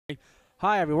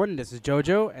Hi everyone, this is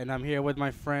JoJo, and I'm here with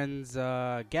my friends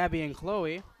Gabby and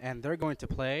Chloe, and they're going to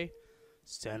play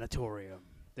Sanatorium,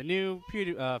 the new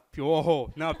not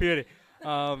Pewdie,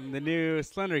 the new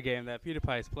Slender game that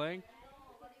PewDiePie is playing.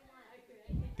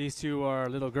 These two are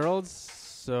little girls,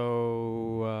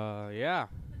 so yeah.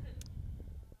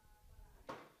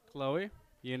 Chloe,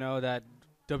 you know that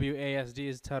WASD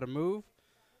is how to move,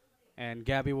 and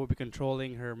Gabby will be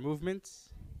controlling her movements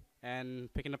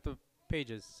and picking up the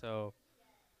pages. So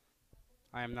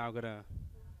I am now gonna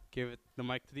give the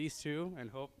mic to these two and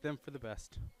hope them for the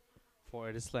best. For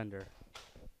it is Slender.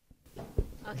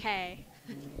 Okay.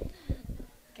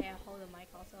 Okay, I'll hold the mic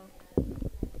also.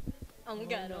 Oh my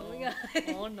god, oh my god.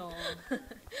 Oh no.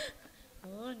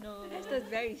 Oh no. I'm still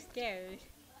very scared.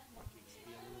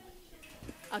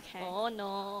 Okay. Oh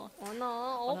no. Oh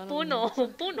no, oh no, puno, no,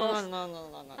 puno.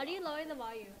 No. How do you lower the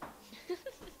volume?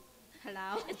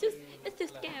 Hello? It's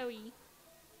just scary.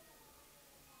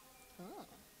 Oh.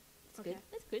 It's Okay. good.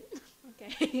 It's good.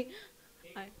 Okay.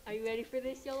 Are you ready for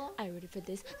this, YOLO? Are you ready for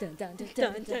this? Dun dun dun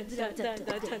Dun, dun dun, dun dun, dun dun,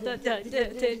 dun dun, dun dun, dun,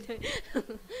 dun, dun,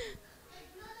 dun.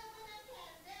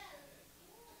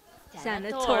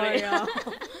 Sanatorium.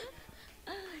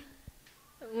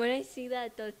 When I see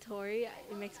that the Tory,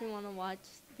 it makes me want to watch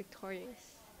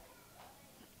Victorious.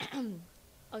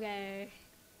 Okay.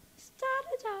 Start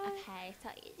a time. Okay, so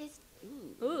it is.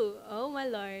 Ooh, oh my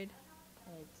lord.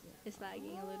 It's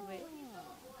lagging a little bit.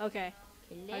 Okay.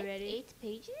 Okay, Are you left ready? 8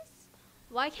 pages.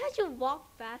 Why can't you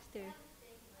walk faster?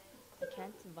 I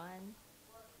can't run.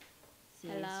 See,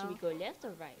 Hello? should we go left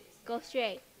or right? Go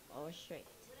straight. Or straight?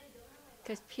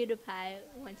 Because PewDiePie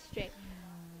went straight.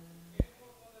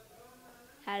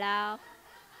 Hello?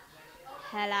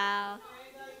 Hello?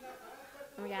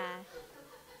 Oh my god.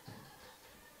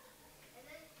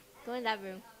 Go in that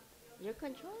room. You're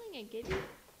controlling it, Gibby.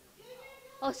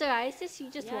 Oh, so guys, this you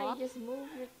just Yeah, walk? you just move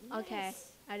your. Okay.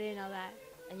 Yes. I didn't know that.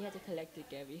 And you have to collect it,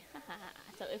 Gabby.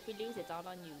 So if we lose, it's all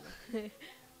on you.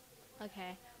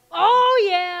 Okay. Oh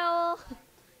yeah!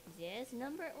 Yes,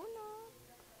 number uno.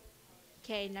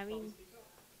 Okay, Naveen.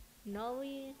 No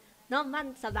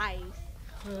man survives.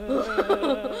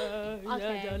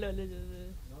 Okay.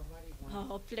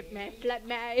 Oh, flip me, flip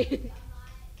me.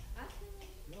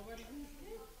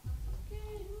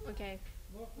 Okay.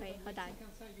 Wait, hold on.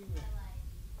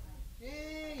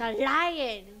 The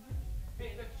lion.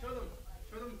 Hey, look, show them.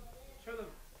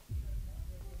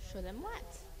 Show them what?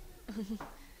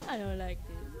 I don't like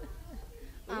this.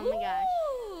 Oh my gosh.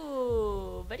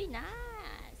 Ooh, very nice.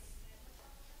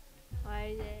 Why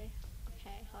is it?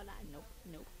 Okay, hold on.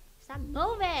 Nope. Stop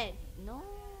moving. No.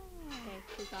 Okay,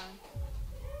 keep going.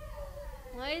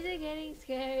 Why is it getting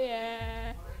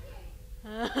scarier?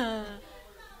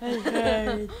 It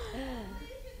hurts.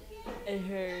 It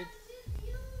hurts.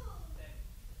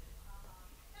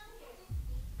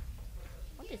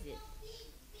 What is it?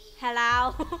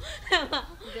 Hello.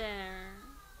 There.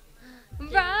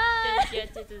 Run.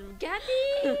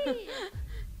 Gabby!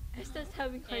 I'm still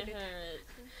having quite It a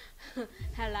hurts.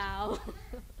 Hello.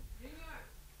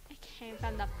 I came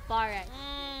from the forest.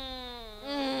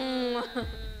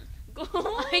 Go I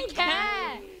can't.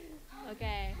 Gabby.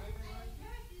 Okay.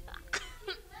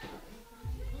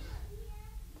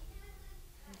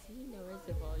 See, where's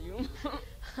the volume?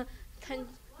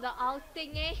 The alt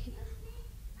thingy.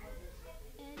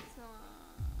 It's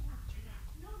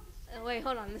Wait,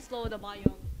 hold on. Let's lower the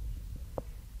volume.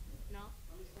 No.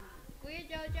 Weird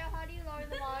JoJo, how do you lower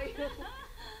the volume?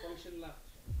 Function left.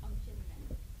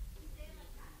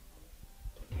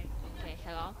 Okay,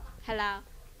 hello. Hello.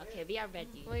 Okay, we are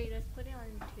ready. Wait, let's put it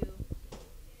on 2.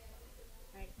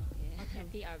 Right. Okay,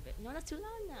 we are ready. No, that's too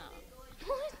loud now.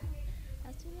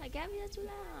 That's too loud. Gabby, that's too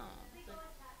loud.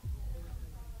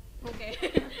 Okay.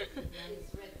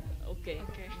 Okay.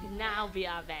 Okay. Now we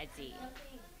are ready.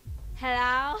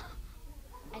 Hello.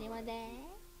 Anyone there?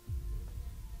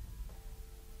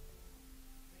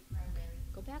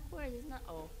 Go backwards. It's not.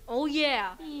 Oh. Oh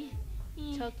yeah.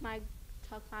 Took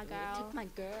Took my girl. took my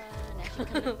girl. Now she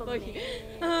coming for me.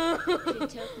 She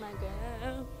took my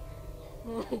girl.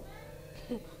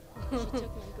 She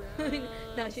took my girl.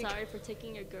 No, I'm she- sorry for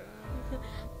taking your girl.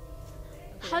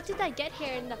 How did I get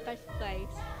here in the first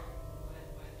place?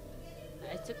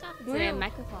 I took off Where- the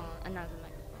microphone. Another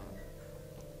microphone.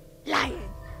 Lion.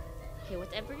 Okay,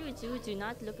 whatever you do, do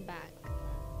not look back.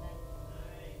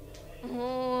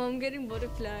 Oh, I'm getting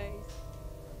butterflies.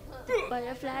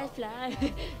 Butterfly, fly.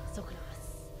 So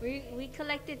close. We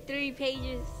collected 3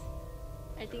 pages.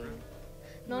 I think.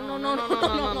 No. No.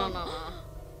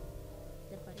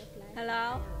 The butterfly.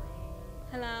 Hello.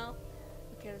 Hello.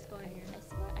 Okay, let's go in here. I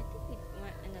swear, I think we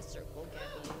went in a circle,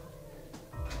 Gabby.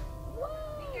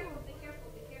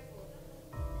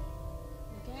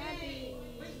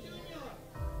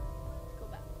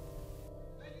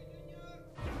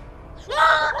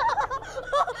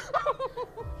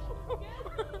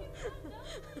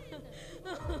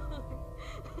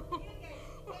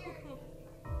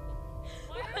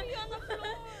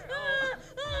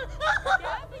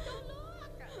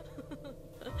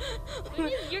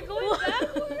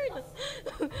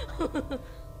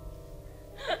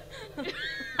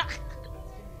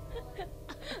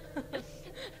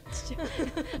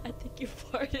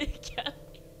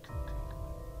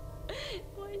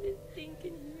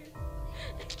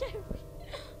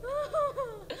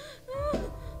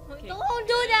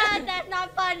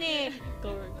 funny.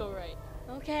 Go right.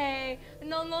 Okay.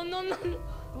 No.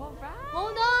 Go right.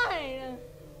 Hold on.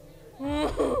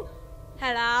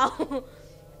 Hello.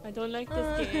 I don't like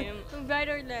this game. Right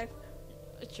or left?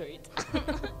 Straight.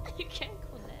 You can't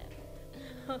go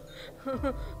left.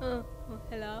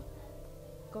 Hello.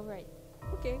 Go right.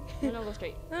 Okay. No, go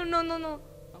straight. No.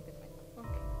 Okay, fine.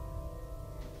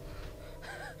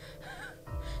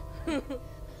 Okay.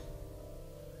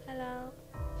 Hello.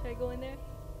 Should I go in there?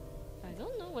 I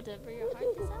don't know, whatever your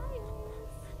heart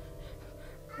desires.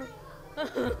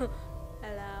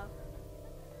 Hello.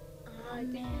 I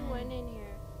think you went in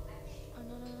here. Oh,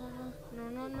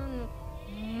 no. No.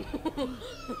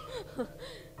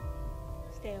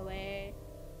 Stay away.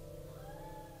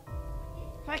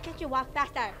 Why can't you walk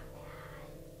faster?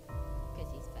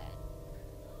 Because he's fat.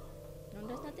 No,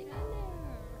 there's nothing in there.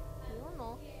 I don't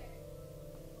know.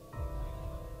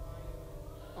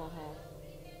 Uh-huh.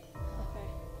 Okay.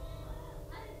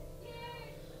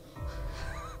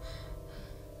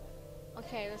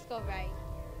 Okay, let's go right.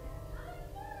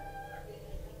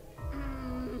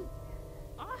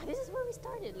 This is where we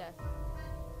started left.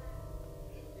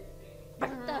 What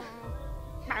the?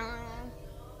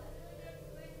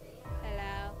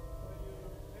 Hello.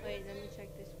 Wait, let me check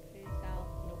this place out.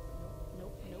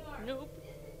 Nope. No.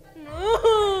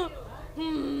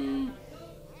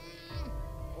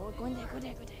 Oh, go in there. In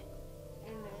there.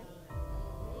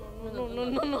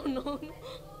 No.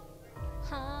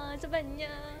 Sabayan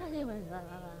niya.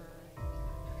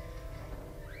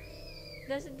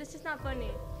 This is not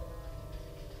funny.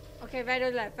 Okay, right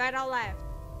or left? Right or left?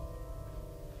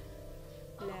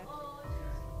 Left.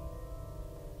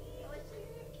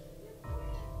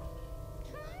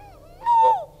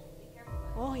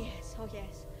 Oh yes.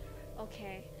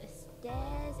 Okay.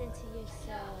 Stairs into your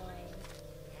soul.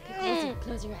 Okay,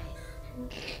 close your eyes.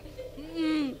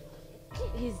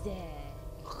 He's there.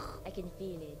 I can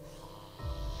feel it.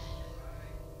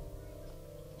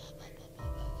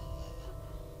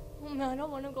 Oh no, I don't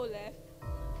want to go left. I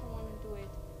want to do it.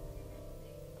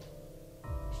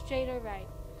 Straight or right?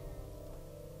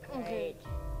 Okay. Right.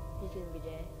 He's gonna be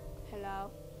there.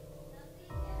 Hello.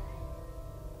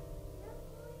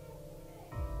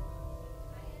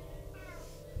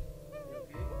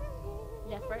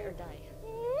 Left, right, or die?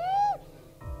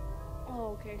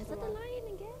 Oh, okay. Is So that the lion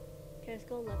again? okay, let's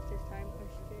go left this time or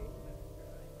straight.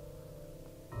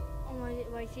 Oh,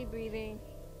 why is he breathing?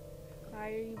 Why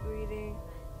are you breathing?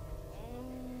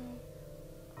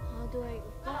 How do I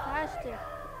go faster?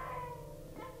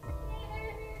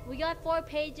 We got 4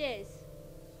 pages.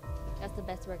 That's the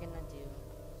best we're gonna do.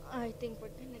 I think we're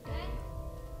gonna die.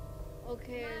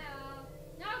 Okay.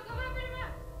 No, come on, put it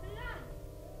up.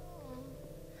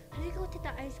 How do you go to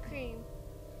the ice cream?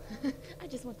 I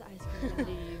just want the ice cream and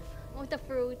leave. With the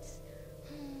fruits.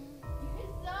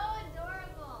 You're so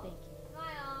adorable. Thank you.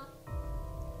 Smile.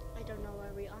 I don't know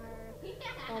where we are.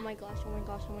 Yeah. Oh my gosh. OMG.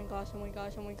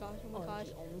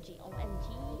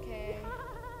 Okay.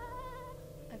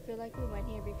 I feel like we went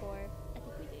here before. I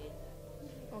think we did.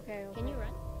 Okay. Can you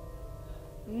run?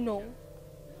 No.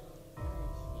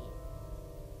 Shit.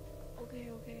 Okay. I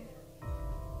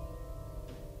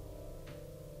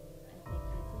think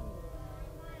he's in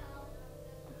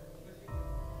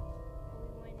We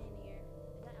went in here. there.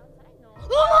 Is that outside? No.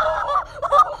 Run!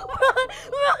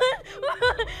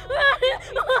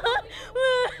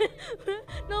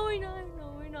 No,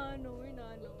 we're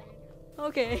not.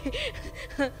 Okay.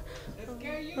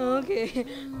 Okay.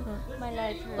 My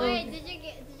life hurts. Wait, did you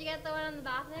get the one in the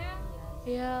bathroom?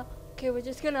 Yeah. Okay, we're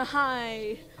just gonna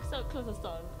hide. So close the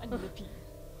sun. I need to pee.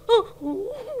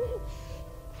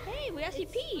 Hey, we actually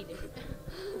peed. It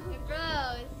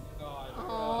froze.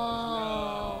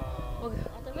 Oh. Okay.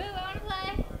 Wait, I want to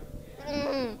play.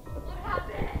 What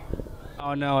happened?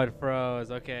 Oh no, it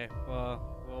froze. Okay, well,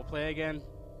 we'll play again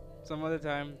some other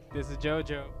time. This is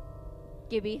JoJo.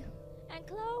 Gibby. And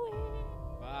Chloe.